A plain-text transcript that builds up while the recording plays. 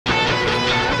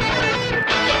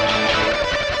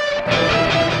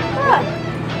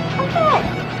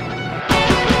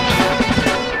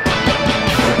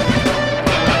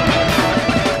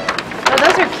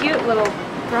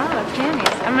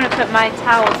my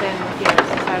towel's in with yours.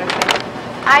 Is that okay?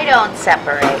 I don't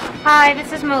separate. Hi,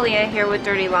 this is Malia here with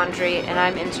Dirty Laundry, and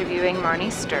I'm interviewing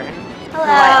Marnie Stern, Hello.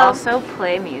 who I also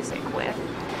play music with.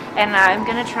 And I'm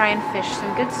going to try and fish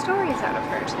some good stories out of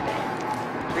her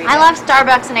today. I love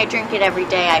Starbucks and I drink it every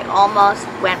day. I almost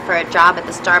went for a job at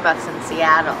the Starbucks in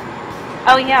Seattle.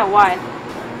 Oh yeah, why?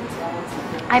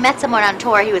 I met someone on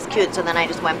tour, he was cute, so then I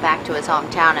just went back to his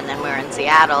hometown and then we were in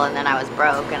Seattle and then I was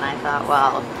broke and I thought,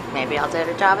 well, maybe I'll take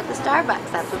a job at the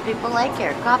Starbucks. That's what people like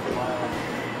here, coffee.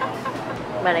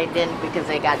 But I didn't because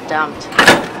I got dumped.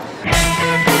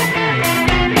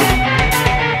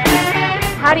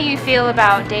 How do you feel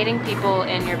about dating people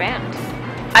in your band?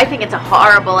 I think it's a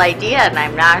horrible idea and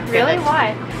I'm not Really?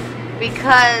 Why?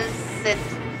 Because it's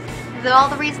all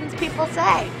the reasons people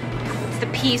say. It's the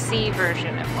PC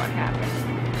version of what happened.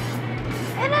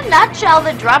 In a nutshell,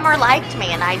 the drummer liked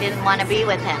me and I didn't want to be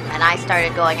with him. And I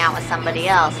started going out with somebody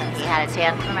else and he had a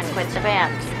tantrum and quit the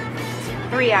band.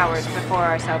 3 hours before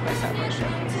our South by Southwest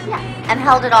showcase. Yeah, and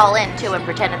held it all in too and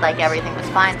pretended like everything was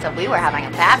fine. So we were having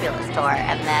a fabulous tour.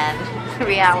 And then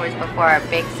 3 hours before our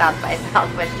big South by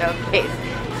Southwest showcase,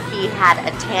 he had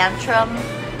a tantrum.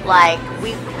 Like,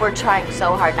 we were trying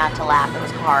so hard not to laugh. It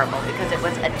was horrible because it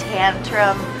was a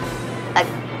tantrum, a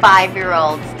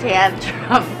 5-year-old's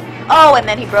tantrum. Oh, and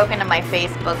then he broke into my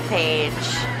Facebook page,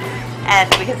 and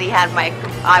because he had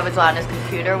I was on his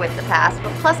computer with the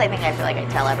password. Plus, I feel like I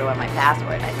tell everyone my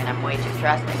password. I mean, I'm way too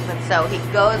trusting. But so he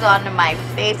goes onto my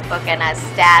Facebook, and as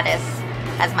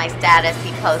my status,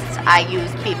 he posts, "I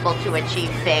use people to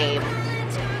achieve fame."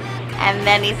 And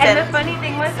then he said, and the funny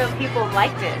thing was, though, people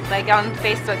liked it. Like on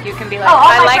Facebook, you can be like, "Oh,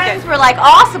 all I my like friends it." were like,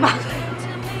 "Awesome!"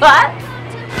 But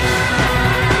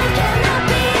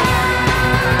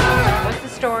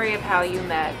Story of how you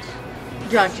met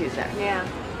John Cusack. Yeah.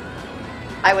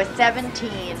 I was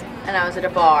 17 and I was at a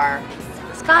bar.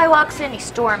 This guy walks in, he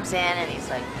storms in, and he's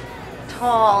like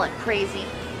tall and crazy.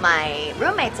 My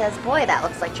roommate says, "Boy, that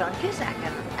looks like John Cusack,"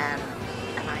 and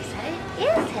I said,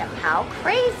 "It is him. How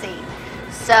crazy!"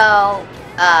 So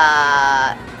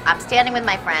I'm standing with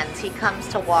my friends. He comes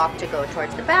to walk to go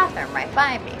towards the bathroom right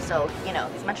by me. So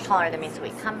he's much taller than me, so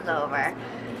he comes over.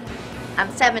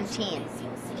 I'm 17.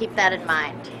 Keep that in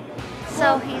mind.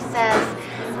 So he says,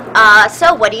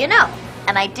 "So what do you know?"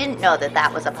 And I didn't know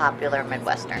that was a popular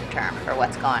Midwestern term for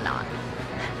what's going on.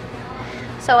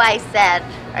 So I said,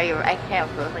 I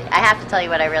have to tell you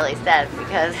what I really said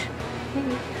because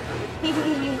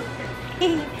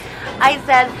I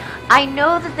said, "I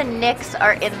know that the Knicks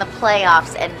are in the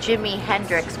playoffs and Jimi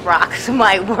Hendrix rocks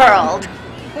my world.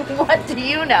 What do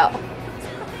you know?"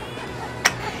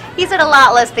 He said, "A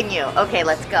lot less than you." "Okay,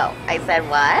 let's go." I said,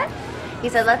 "What?" He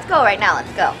said, "Let's go right now,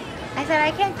 let's go." I said,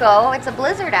 "I can't go. It's a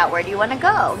blizzard out. Where do you want to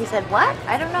go?" He said, "What?"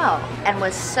 "I don't know." And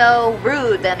was so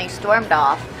rude. Then he stormed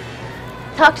off.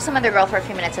 Talked to some other girl for a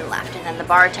few minutes and left. And then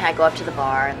I go up to the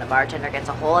bar and the bartender gets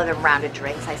a whole other round of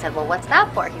drinks. I said, "Well, what's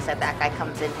that for?" He said, "That guy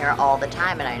comes in here all the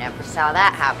time and I never saw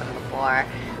that happen before."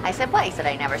 I said, "What?" He said,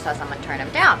 "I never saw someone turn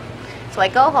him down." So I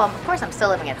go home. Of course, I'm still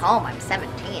living at home. I'm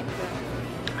 17.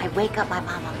 I wake up my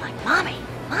mom, I'm like,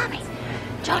 Mommy,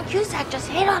 John Cusack just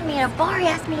hit on me in a bar. He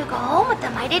asked me to go home with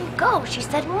him. I didn't go. She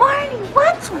said, "Marnie,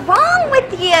 what's wrong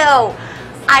with you?"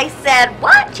 I said,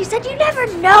 "What?" She said, "You never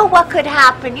know what could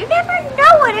happen. You never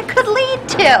know what it could lead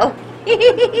to."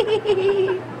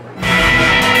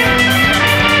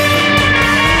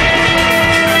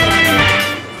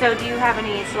 So do you have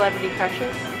any celebrity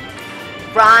crushes?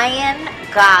 Ryan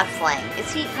Gosling.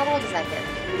 How old is that kid?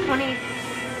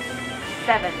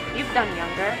 27. You've done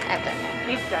younger. I've done that.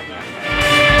 You've done younger.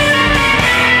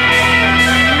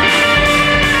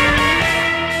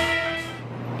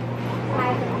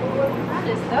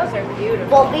 Those are beautiful.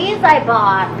 Well, these I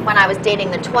bought when I was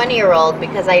dating the 20-year-old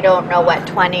because I don't know what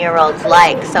 20-year-olds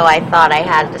like, so I thought I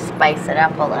had to spice it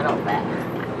up a little bit.